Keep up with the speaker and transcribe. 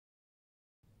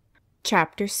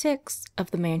Chapter 6 of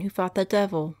The Man Who Fought the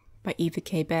Devil by Eva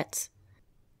K Betz.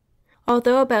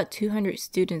 Although about 200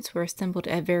 students were assembled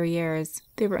at Verrieres,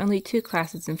 there were only 2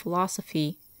 classes in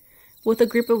philosophy. With a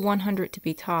group of 100 to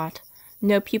be taught,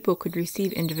 no pupil could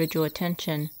receive individual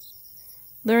attention.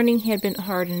 Learning had been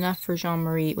hard enough for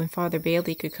Jean-Marie when Father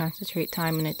Bailly could concentrate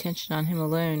time and attention on him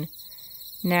alone.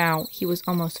 Now he was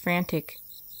almost frantic.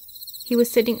 He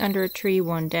was sitting under a tree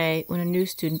one day when a new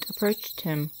student approached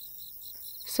him.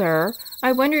 "Sir,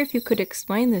 I wonder if you could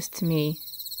explain this to me,"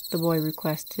 the boy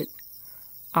requested.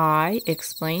 "I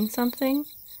explain something?"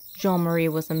 Jean-Marie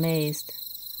was amazed.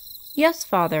 "Yes,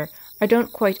 Father, I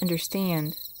don't quite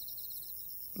understand."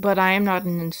 "But I am not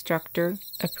an instructor,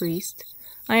 a priest.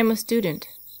 I am a student."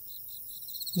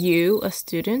 "You, a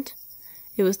student?"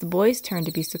 It was the boy's turn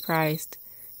to be surprised.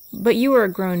 "But you are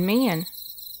a grown man."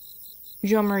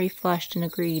 Jean-Marie flushed and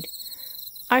agreed.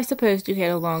 "I supposed you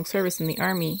had a long service in the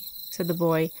army," said the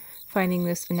boy, finding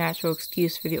this a natural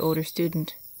excuse for the older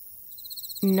student.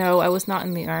 "No, I was not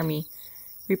in the army,"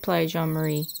 replied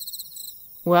Jean-Marie.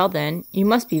 "Well, then, you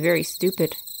must be very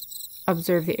stupid,"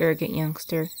 observed the arrogant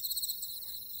youngster.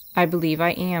 "I believe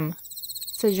I am,"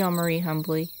 said Jean-Marie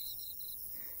humbly.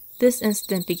 This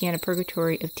incident began a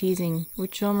purgatory of teasing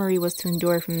which Jean-Marie was to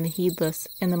endure from the heedless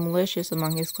and the malicious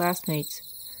among his classmates.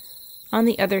 On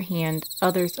the other hand,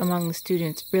 others among the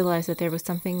students realized that there was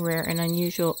something rare and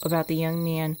unusual about the young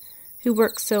man who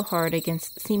worked so hard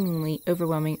against seemingly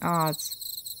overwhelming odds.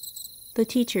 The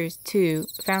teachers, too,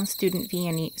 found Student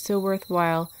Vianney so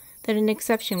worthwhile that an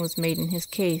exception was made in his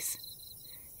case.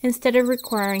 Instead of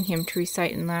requiring him to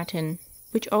recite in Latin,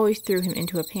 which always threw him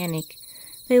into a panic,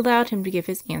 they allowed him to give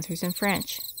his answers in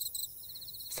French.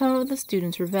 Some of the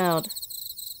students rebelled.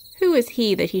 "Who is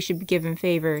he that he should be given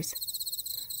favors?"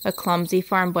 "A clumsy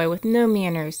farm boy with no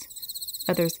manners,"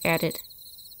 others added.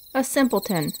 "A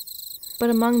simpleton." But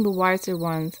among the wiser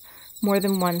ones, more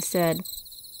than one said,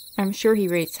 "I'm sure he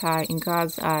rates high in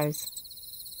God's eyes."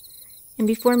 And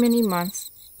before many months,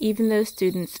 even those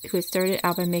students who had started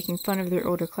out by making fun of their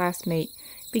older classmate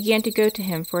began to go to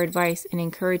him for advice and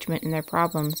encouragement in their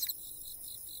problems.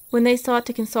 When they sought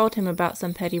to consult him about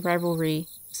some petty rivalry,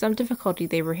 some difficulty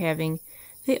they were having,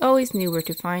 they always knew where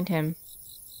to find him.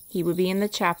 He would be in the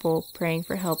chapel, praying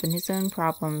for help in his own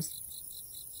problems.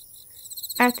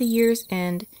 At the year's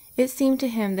end, it seemed to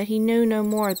him that he knew no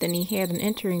more than he had on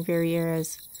entering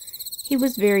Verrieres. He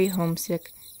was very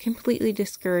homesick, completely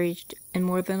discouraged, and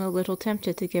more than a little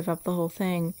tempted to give up the whole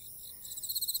thing.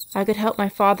 "I could help my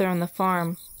father on the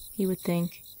farm," he would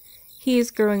think. "He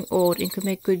is growing old and could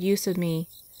make good use of me.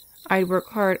 I'd work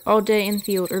hard all day in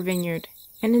field or vineyard,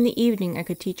 and in the evening I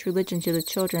could teach religion to the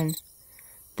children.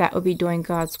 That would be doing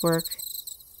God's work."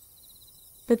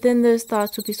 But then those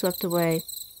thoughts would be swept away.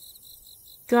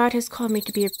 "God has called me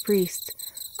to be a priest.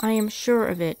 I am sure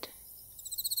of it."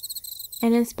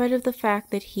 And in spite of the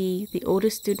fact that he, the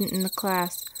oldest student in the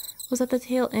class, was at the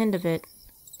tail end of it,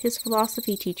 his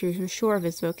philosophy teachers were sure of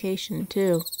his vocation,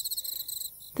 too.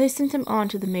 They sent him on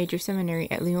to the major seminary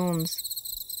at Lyons.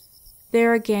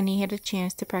 There again he had a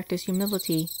chance to practice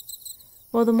humility.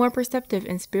 While the more perceptive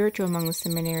and spiritual among the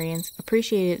seminarians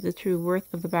appreciated the true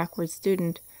worth of the backward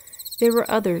student, there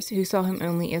were others who saw him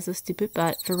only as a stupid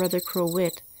butt for rather cruel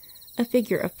wit, a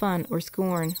figure of fun or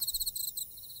scorn.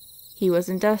 He was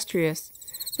industrious.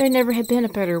 There never had been a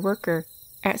better worker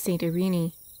at Saint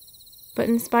Irene. But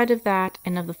in spite of that,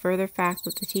 and of the further fact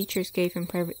that the teachers gave him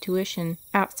private tuition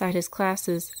outside his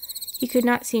classes, he could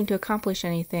not seem to accomplish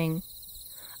anything.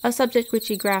 A subject which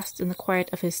he grasped in the quiet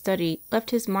of his study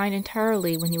left his mind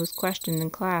entirely when he was questioned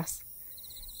in class.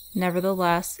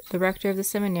 Nevertheless, the rector of the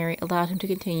seminary allowed him to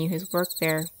continue his work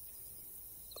there.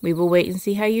 "We will wait and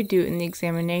see how you do in the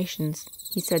examinations,"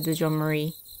 he said to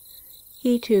Jean-Marie.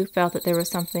 He, too, felt that there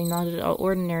was something not at all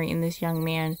ordinary in this young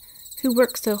man, who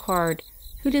worked so hard,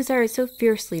 who desired so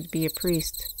fiercely to be a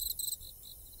priest.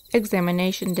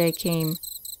 Examination day came.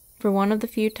 For one of the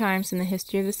few times in the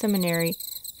history of the seminary,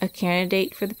 a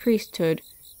candidate for the priesthood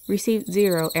received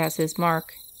 0 as his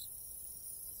mark.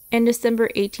 In December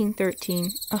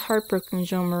 1813, a heartbroken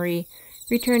Jean-Marie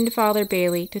returned to Father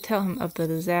Bailly to tell him of the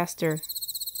disaster.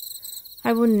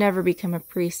 "I will never become a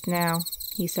priest now,"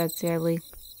 he said sadly.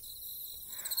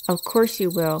 "Of course you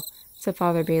will," said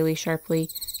Father Bailly sharply.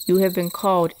 "You have been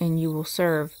called and you will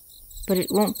serve. But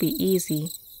it won't be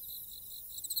easy."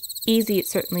 Easy it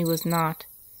certainly was not.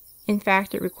 In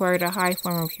fact, it required a high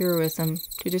form of heroism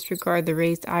to disregard the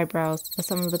raised eyebrows of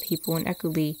some of the people in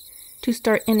École, to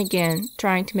start in again,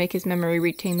 trying to make his memory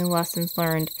retain the lessons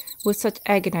learned with such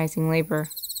agonizing labor.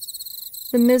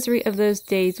 The misery of those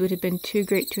days would have been too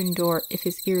great to endure if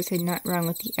his ears had not rung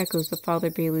with the echoes of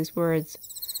Father Bailey's words.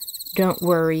 Don't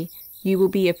worry, you will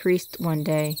be a priest one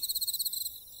day."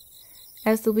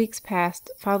 As the weeks passed,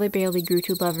 Father Bailey grew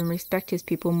to love and respect his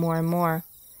people more and more.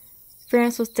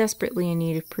 France was desperately in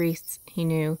need of priests, he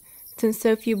knew, since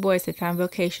so few boys had found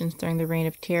vocations during the Reign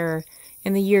of Terror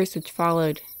and the years which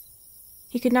followed.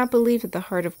 He could not believe that the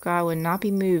heart of God would not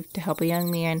be moved to help a young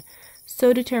man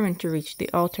so determined to reach the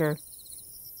altar.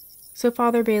 So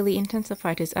Father Bailey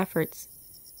intensified his efforts.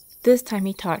 This time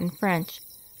he taught in French,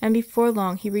 and before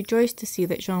long he rejoiced to see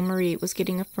that Jean-Marie was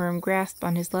getting a firm grasp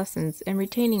on his lessons and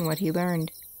retaining what he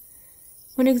learned.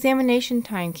 When examination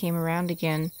time came around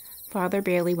again, Father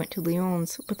Bailey went to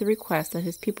Lyons with the request that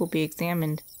his pupil be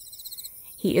examined.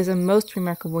 "He is a most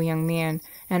remarkable young man,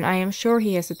 and I am sure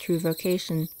he has a true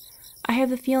vocation. I have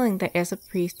the feeling that as a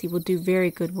priest he will do very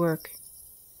good work."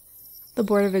 The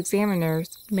Board of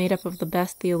Examiners, made up of the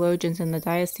best theologians in the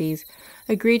diocese,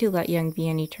 agreed to let young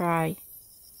Vianney try.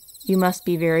 "You must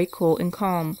be very cool and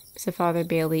calm," said Father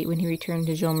Bailey when he returned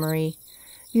to Jean-Marie.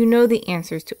 "You know the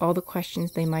answers to all the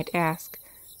questions they might ask.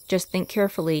 Just think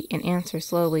carefully and answer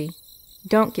slowly.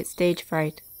 Don't get stage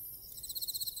fright."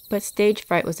 But stage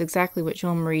fright was exactly what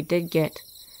Jean-Marie did get.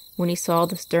 When he saw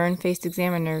the stern-faced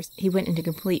examiners, he went into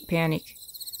complete panic.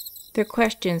 Their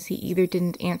questions he either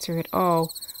didn't answer at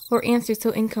all, or answered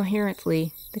so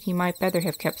incoherently that he might better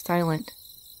have kept silent.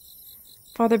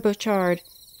 Father Bouchard,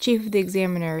 chief of the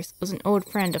examiners, was an old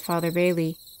friend of Father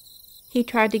Bailey. He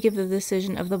tried to give the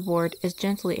decision of the board as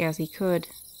gently as he could.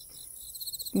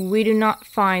 "We do not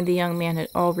find the young man at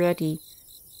all ready,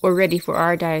 or ready for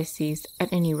our diocese,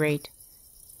 at any rate.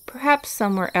 Perhaps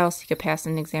somewhere else he could pass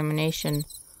an examination,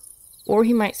 or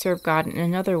he might serve God in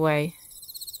another way."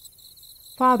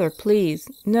 "Father, please,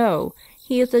 no.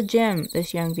 He is a gem,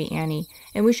 this young Vianney,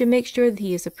 and we should make sure that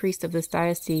he is a priest of this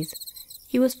diocese.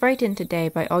 He was frightened today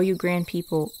by all you grand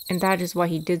people, and that is why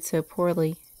he did so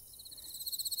poorly."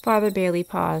 Father Bailey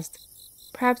paused.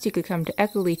 "Perhaps you could come to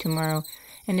Eckerley tomorrow,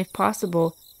 and if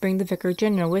possible, bring the Vicar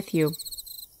General with you.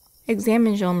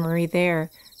 Examine Jean-Marie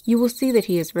there. You will see that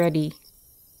he is ready."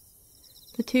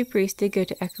 The two priests did go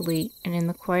to Eckerley, and in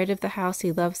the quiet of the house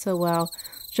he loved so well,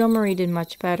 Jean-Marie did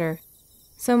much better.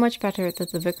 So much better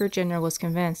that the Vicar General was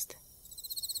convinced.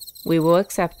 "We will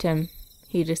accept him,"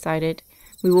 he decided.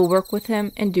 "We will work with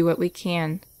him and do what we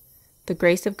can. The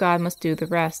grace of God must do the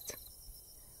rest."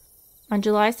 On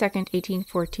July 2nd,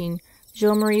 1814,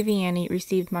 Jean-Marie Vianney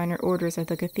received minor orders at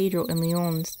the cathedral in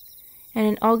Lyons, and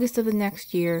in August of the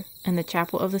next year, in the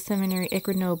chapel of the seminary at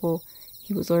Grenoble,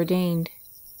 he was ordained.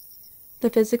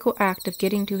 The physical act of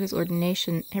getting to his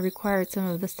ordination had required some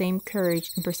of the same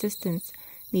courage and persistence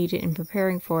needed in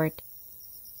preparing for it.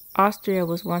 Austria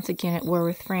was once again at war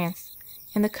with France,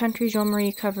 and the country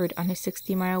Jean-Marie covered on his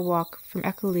 60-mile walk from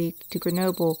Eckerley to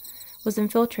Grenoble was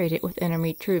infiltrated with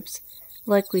enemy troops,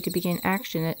 likely to begin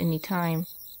action at any time.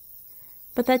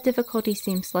 But that difficulty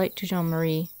seemed slight to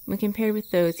Jean-Marie when compared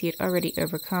with those he had already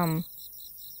overcome.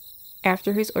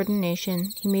 After his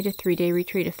ordination, he made a 3-day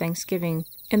retreat of thanksgiving,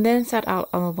 and then set out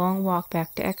on a long walk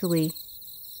back to Eckerley.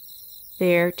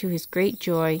 There, to his great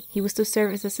joy, he was to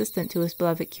serve as assistant to his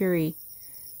beloved curé,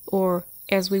 or,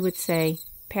 as we would say,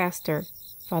 pastor,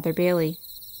 Father Bailey.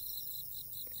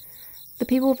 The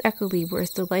people of Eckerley were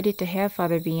as delighted to have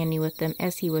Father Vianney with them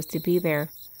as he was to be there.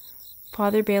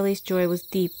 Father Bailey's joy was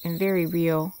deep and very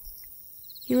real.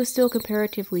 He was still a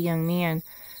comparatively young man,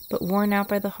 but worn out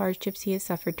by the hardships he had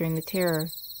suffered during the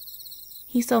Terror.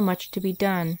 He saw much to be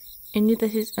done, and knew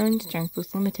that his own strength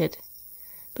was limited.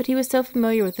 But he was so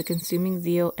familiar with the consuming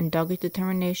zeal and dogged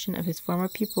determination of his former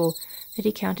pupil that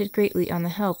he counted greatly on the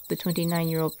help the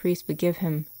 29-year-old priest would give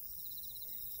him.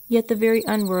 Yet the very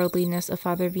unworldliness of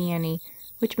Father Vianney,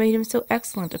 which made him so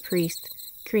excellent a priest,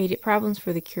 created problems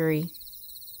for the curé.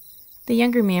 The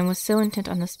younger man was so intent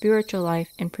on the spiritual life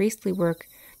and priestly work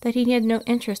that he had no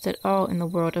interest at all in the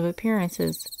world of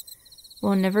appearances.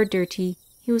 While never dirty,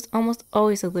 he was almost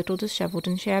always a little dishevelled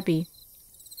and shabby.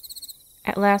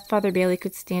 At last Father Bailey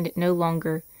could stand it no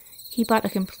longer. He bought a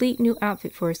complete new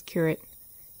outfit for his curate,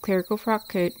 clerical frock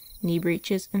coat, knee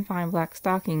breeches, and fine black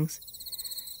stockings.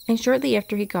 And shortly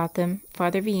after he got them,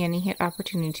 Father Vianney had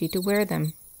opportunity to wear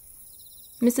them.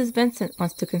 "Mrs. Vincent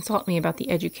wants to consult me about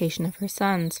the education of her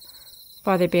sons,"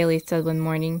 Father Bailey said one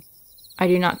morning. "I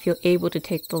do not feel able to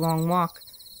take the long walk,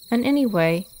 and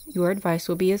anyway, your advice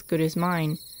will be as good as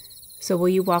mine. So will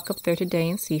you walk up there today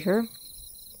and see her?"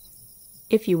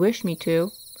 "If you wish me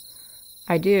to."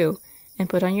 "I do, and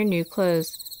put on your new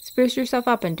clothes. Spruce yourself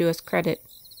up and do us credit.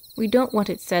 We don't want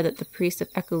it said that the priests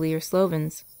of Eckerley are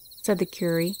Slovens," said the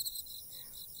curé.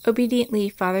 Obediently,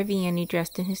 Father Vianney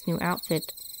dressed in his new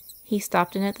outfit. He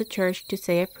stopped in at the church to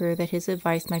say a prayer that his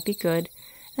advice might be good,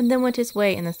 and then went his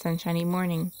way in the sunshiny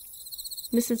morning.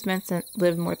 Mrs. Vincent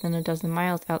lived more than a dozen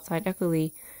miles outside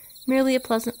Eckerley, merely a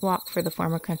pleasant walk for the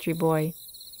former country boy.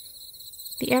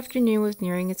 The afternoon was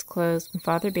nearing its close when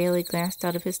Father Bailey glanced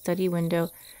out of his study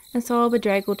window and saw a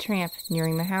bedraggled tramp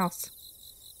nearing the house.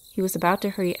 He was about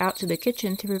to hurry out to the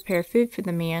kitchen to prepare food for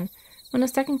the man, when a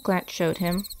second glance showed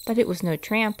him that it was no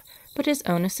tramp, but his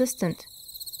own assistant.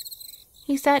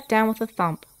 He sat down with a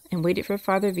thump and waited for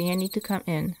Father Vianney to come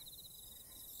in.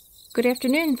 "Good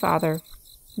afternoon, Father,"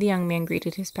 the young man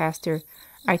greeted his pastor.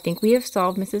 "I think we have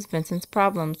solved Mrs. Vincent's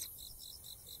problems."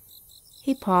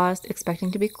 He paused,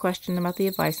 expecting to be questioned about the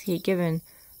advice he had given,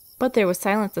 but there was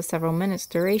silence of several minutes'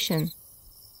 duration.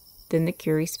 Then the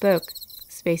curé spoke,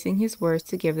 spacing his words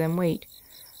to give them weight.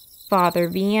 "Father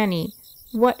Vianney,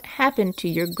 what happened to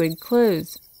your good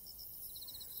clothes?"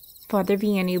 Father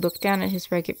Vianney looked down at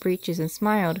his ragged breeches and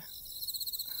smiled.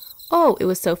 "Oh, it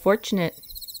was so fortunate,"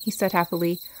 he said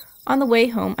happily. "On the way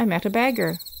home I met a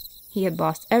beggar. He had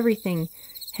lost everything,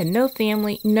 had no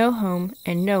family, no home,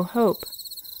 and no hope.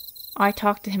 I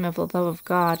talked to him of the love of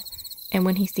God, and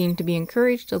when he seemed to be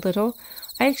encouraged a little,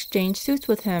 I exchanged suits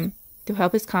with him, to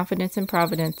help his confidence in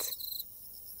Providence."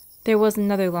 There was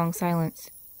another long silence.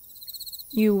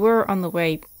 "You were on the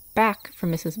way back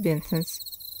from Mrs. Vincent's?"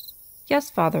 "Yes,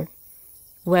 Father."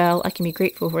 "Well, I can be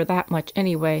grateful for that much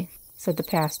anyway," said the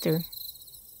pastor.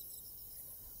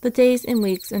 The days and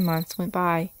weeks and months went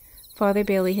by. Father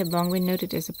Bailey had long been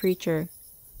noted as a preacher.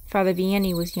 Father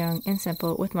Vianney was young and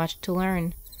simple, with much to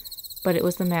learn. But it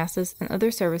was the masses and other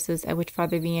services at which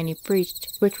Father Vianney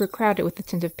preached which were crowded with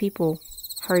attentive people,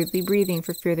 hurriedly breathing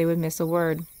for fear they would miss a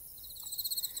word.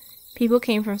 People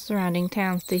came from surrounding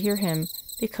towns to hear him,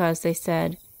 because, they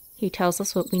said, "He tells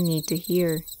us what we need to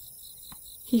hear."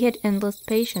 He had endless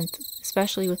patience,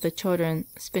 especially with the children,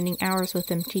 spending hours with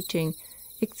them teaching,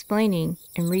 explaining,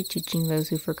 and reteaching those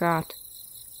who forgot.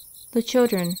 The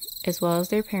children, as well as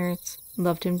their parents,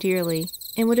 loved him dearly,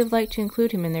 and would have liked to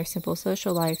include him in their simple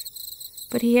social life,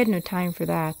 but he had no time for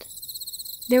that.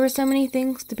 There were so many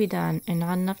things to be done, and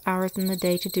not enough hours in the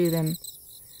day to do them.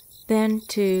 Then,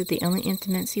 too, the only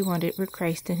intimates he wanted were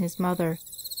Christ and his mother.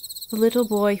 The little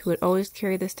boy who had always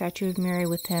carried the statue of Mary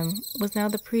with him was now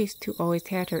the priest who always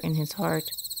had her in his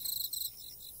heart.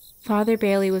 Father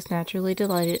Bailey was naturally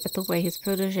delighted at the way his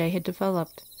protégé had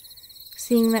developed.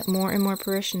 Seeing that more and more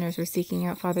parishioners were seeking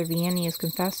out Father Vianney as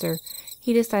confessor,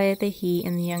 he decided that he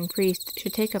and the young priest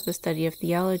should take up the study of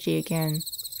theology again.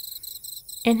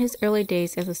 In his early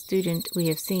days as a student, we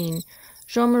have seen,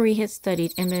 Jean-Marie had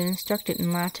studied and been instructed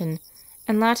in Latin,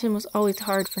 and Latin was always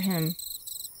hard for him.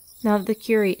 Now that the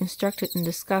curé instructed and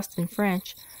discussed in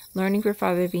French, learning for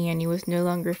Father Vianney was no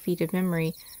longer a feat of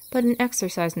memory, but an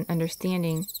exercise in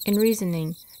understanding, in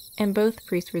reasoning, and both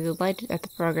priests were delighted at the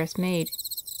progress made.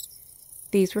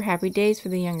 These were happy days for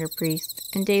the younger priest,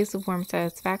 and days of warm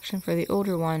satisfaction for the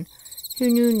older one, who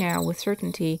knew now with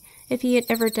certainty, if he had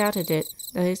ever doubted it,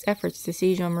 that his efforts to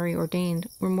see Jean-Marie ordained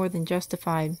were more than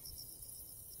justified.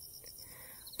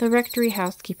 The rectory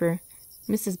housekeeper,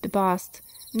 Mrs. Bast,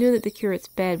 knew that the curate's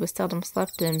bed was seldom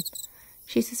slept in.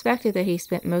 She suspected that he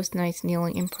spent most nights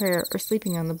kneeling in prayer or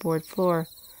sleeping on the board floor.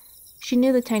 She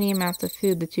knew the tiny amounts of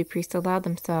food the two priests allowed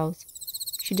themselves.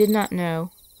 She did not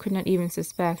know, could not even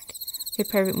suspect, their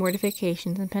private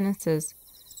mortifications and penances,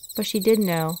 but she did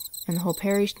know, and the whole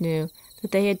parish knew,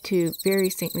 that they had two very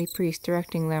saintly priests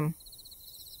directing them.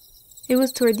 It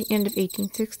was toward the end of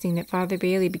 1816 that Father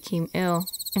Bailey became ill,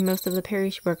 and most of the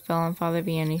parish work fell on Father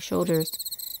Vianney's shoulders.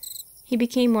 He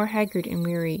became more haggard and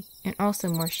weary, and also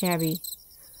more shabby.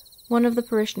 One of the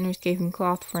parishioners gave him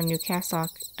cloth for a new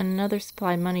cassock, and another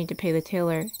supplied money to pay the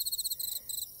tailor.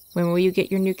 "When will you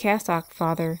get your new cassock,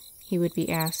 Father?" he would be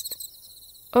asked.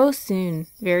 "Oh, soon,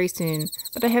 very soon,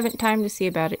 but I haven't time to see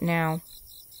about it now."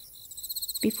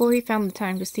 Before he found the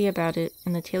time to see about it,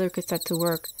 and the tailor could set to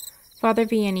work, Father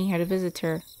Vianney had a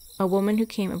visitor, a woman who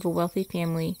came of a wealthy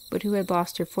family, but who had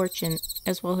lost her fortune,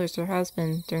 as well as her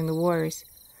husband, during the wars.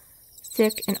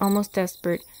 Sick and almost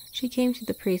desperate, she came to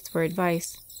the priest for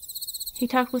advice. He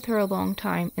talked with her a long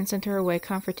time, and sent her away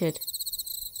comforted.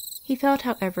 He felt,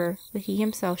 however, that he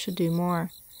himself should do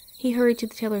more. He hurried to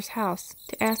the tailor's house,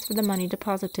 to ask for the money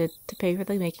deposited to pay for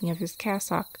the making of his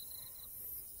cassock.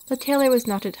 The tailor was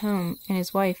not at home, and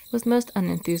his wife was most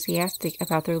unenthusiastic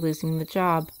about their losing the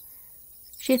job.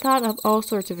 She thought of all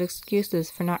sorts of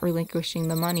excuses for not relinquishing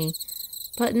the money,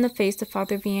 but in the face of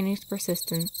Father Vianney's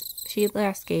persistence, she at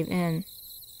last gave in.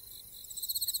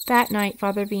 That night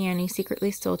Father Vianney secretly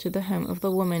stole to the home of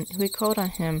the woman who had called on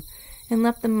him, and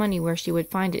left the money where she would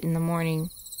find it in the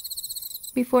morning.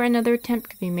 Before another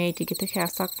attempt could be made to get the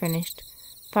cassock finished,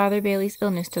 Father Bailey's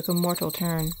illness took a mortal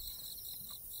turn.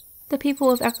 The people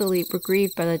of Eckerley were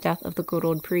grieved by the death of the good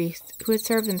old priest, who had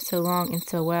served them so long and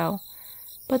so well,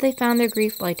 but they found their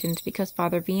grief lightened because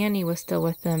Father Vianney was still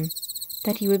with them.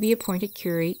 That he would be appointed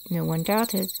curate, no one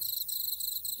doubted.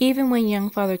 Even when young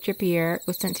Father Trippier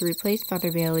was sent to replace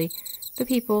Father Bailey, the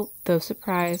people, though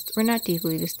surprised, were not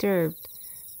deeply disturbed.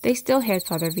 They still had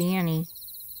Father Vianney.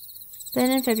 Then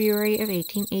in February of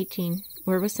 1818,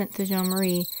 word was sent to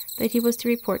Jean-Marie that he was to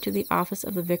report to the office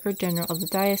of the Vicar General of the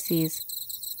diocese.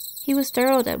 He was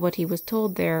startled at what he was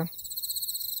told there.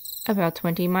 "About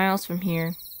 20 miles from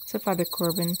here," said Father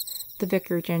Corbin, the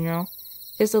Vicar General,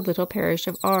 "is the little parish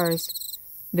of ours.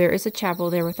 There is a chapel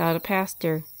there without a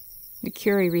pastor. The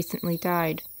curé recently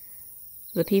died.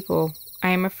 The people, I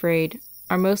am afraid,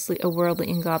 are mostly a worldly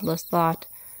and godless lot,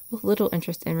 with little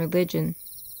interest in religion."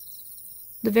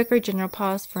 The Vicar General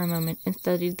paused for a moment and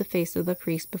studied the face of the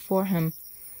priest before him,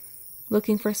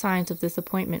 looking for signs of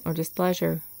disappointment or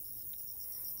displeasure.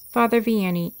 Father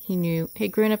Vianney, he knew,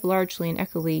 had grown up largely in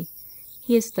Eckerley.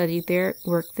 He had studied there,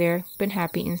 worked there, been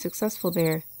happy and successful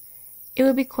there. It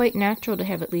would be quite natural to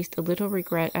have at least a little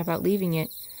regret about leaving it,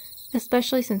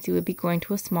 especially since he would be going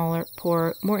to a smaller,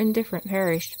 poorer, more indifferent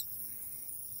parish.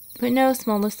 But no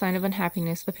smallest sign of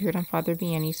unhappiness appeared on Father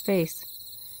Vianney's face.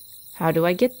 "How do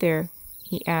I get there?"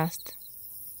 he asked.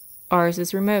 "Ours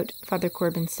is remote," Father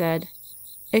Corbin said.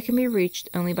 "It can be reached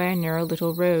only by a narrow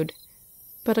little road,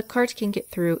 but a cart can get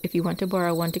through if you want to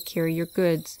borrow one to carry your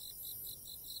goods."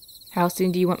 "How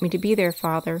soon do you want me to be there,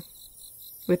 Father?"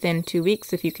 "Within 2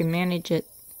 weeks, if you can manage it."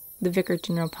 The Vicar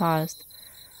General paused.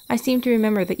 "I seem to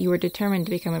remember that you were determined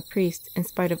to become a priest in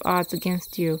spite of odds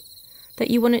against you, that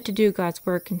you wanted to do God's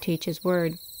work and teach His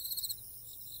word."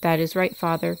 "That is right,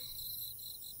 Father."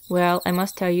 "Well, I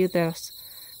must tell you this.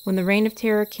 When the Reign of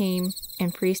Terror came,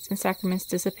 and priests and sacraments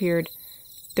disappeared,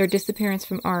 their disappearance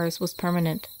from ours was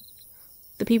permanent.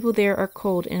 The people there are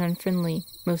cold and unfriendly,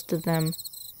 most of them.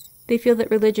 They feel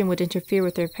that religion would interfere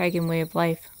with their pagan way of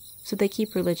life, so they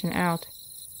keep religion out.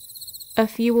 A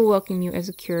few will welcome you as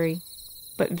a curé,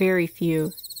 but very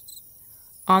few.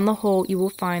 On the whole, you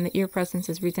will find that your presence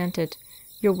is resented,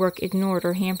 your work ignored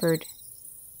or hampered.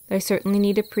 They certainly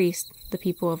need a priest, the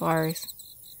people of ours.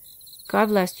 God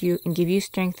bless you and give you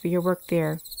strength for your work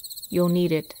there. You'll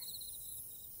need it."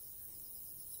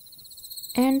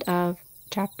 End of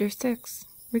Chapter 6.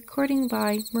 Recording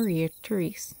by Maria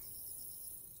Therese.